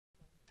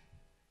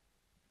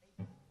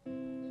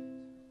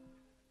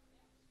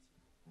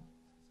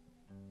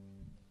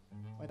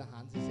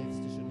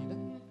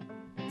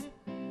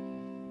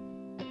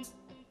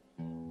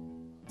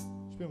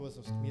Spielen wir was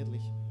aufs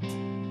gemütlich.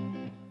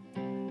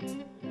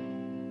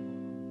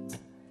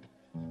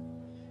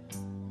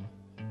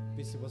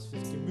 Bisschen was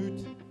fürs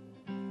Gemüt.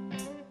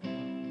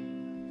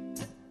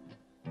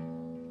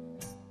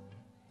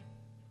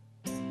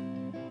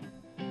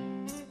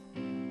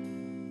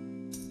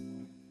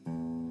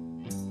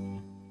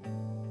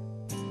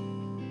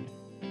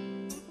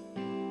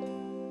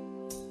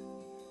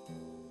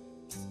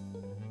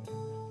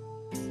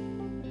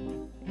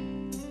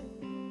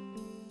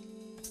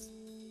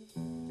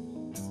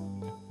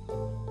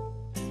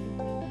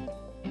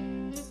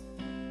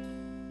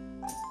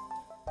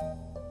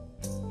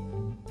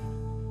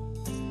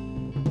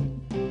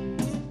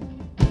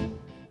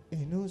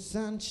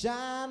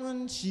 Sunshine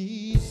when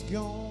she's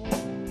gone.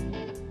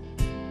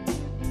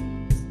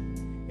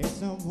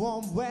 It's not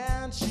warm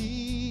when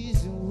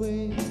she's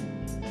away.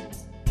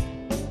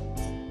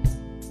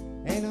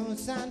 Ain't no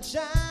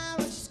sunshine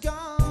when she's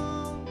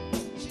gone.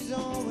 She's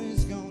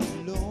always gone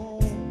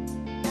alone.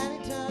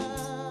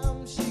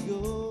 Anytime she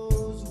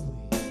goes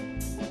away.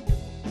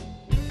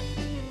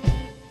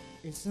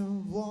 It's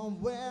not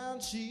warm when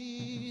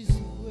she's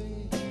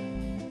away.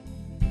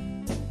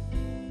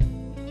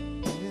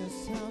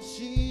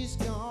 She's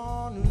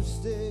gonna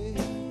stay.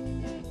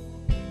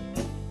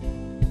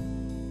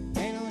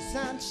 Ain't no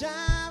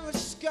sunshine when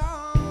she's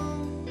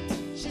gone.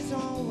 She's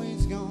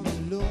always gone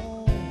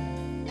alone.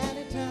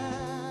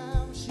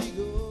 Anytime she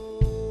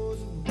goes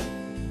away.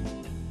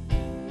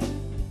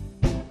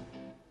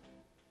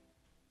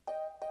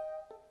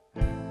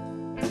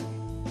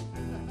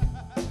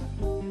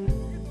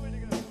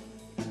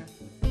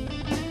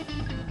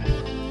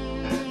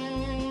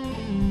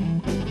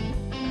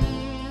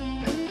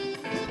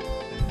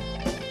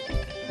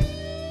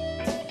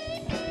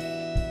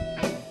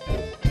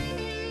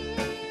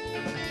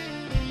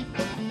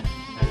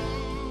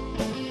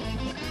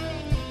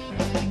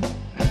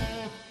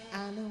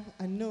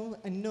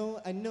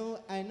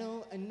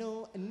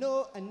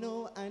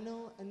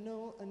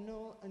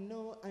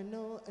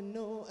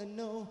 I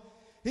know.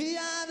 He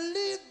had to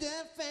leave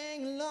that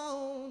thing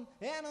alone.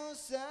 Ain't no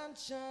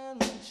sunshine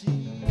when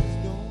she's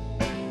gone.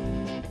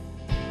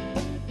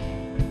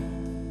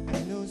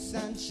 Ain't no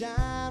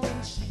sunshine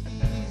when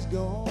she's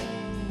gone.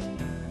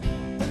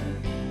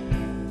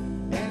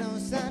 Ain't no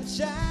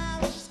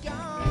sunshine when she's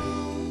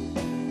gone.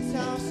 This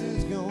house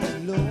is gone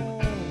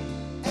alone.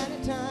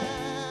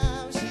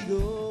 Anytime she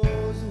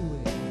goes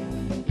away.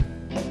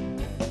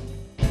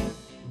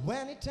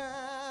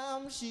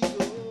 Anytime she goes.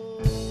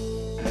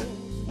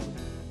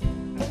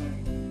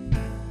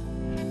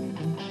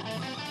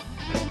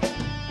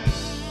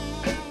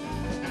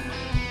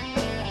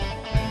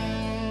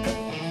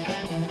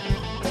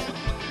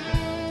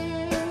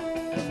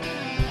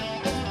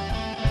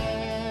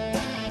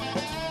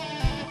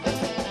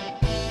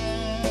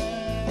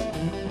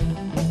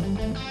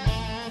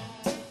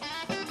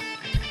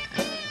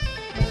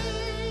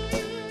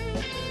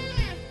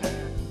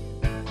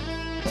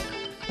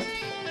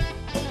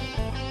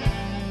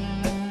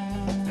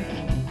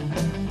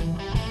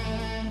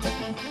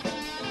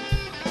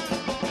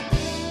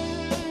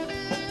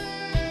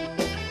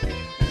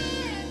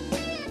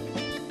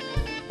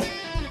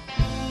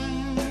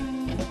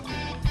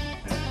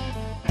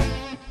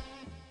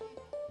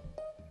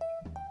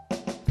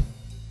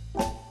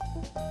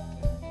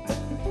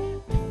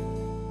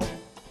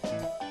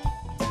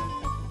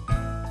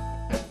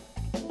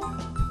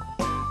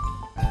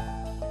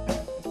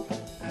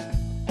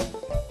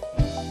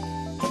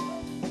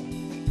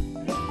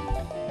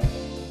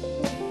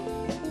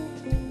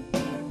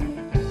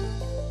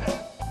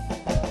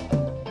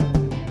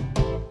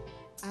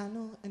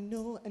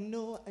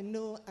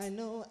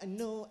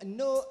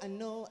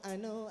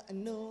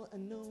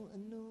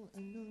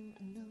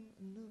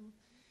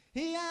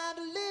 He had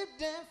to leave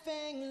that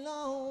thing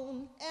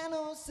alone. Ain't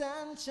no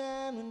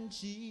sunshine when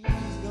she's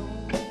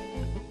gone.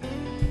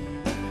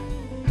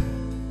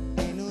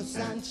 Ain't no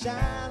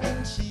sunshine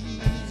when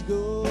she's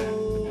gone.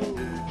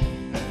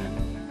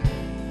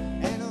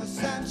 Ain't no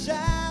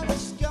sunshine when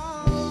she's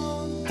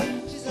gone.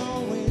 She's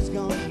always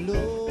gone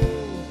alone.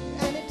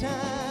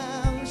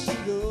 Anytime she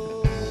goes.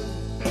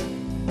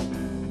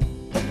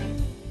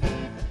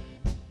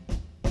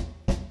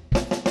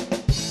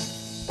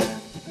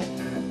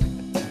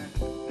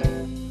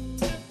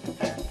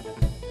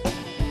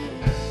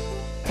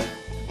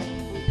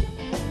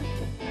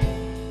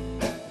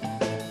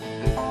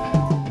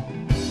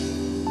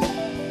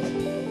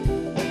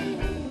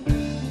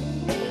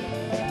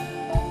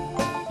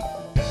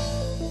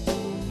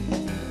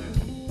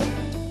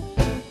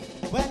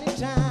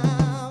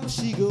 Anytime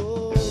she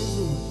goes,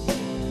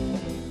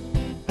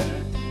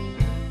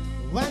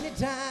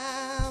 anytime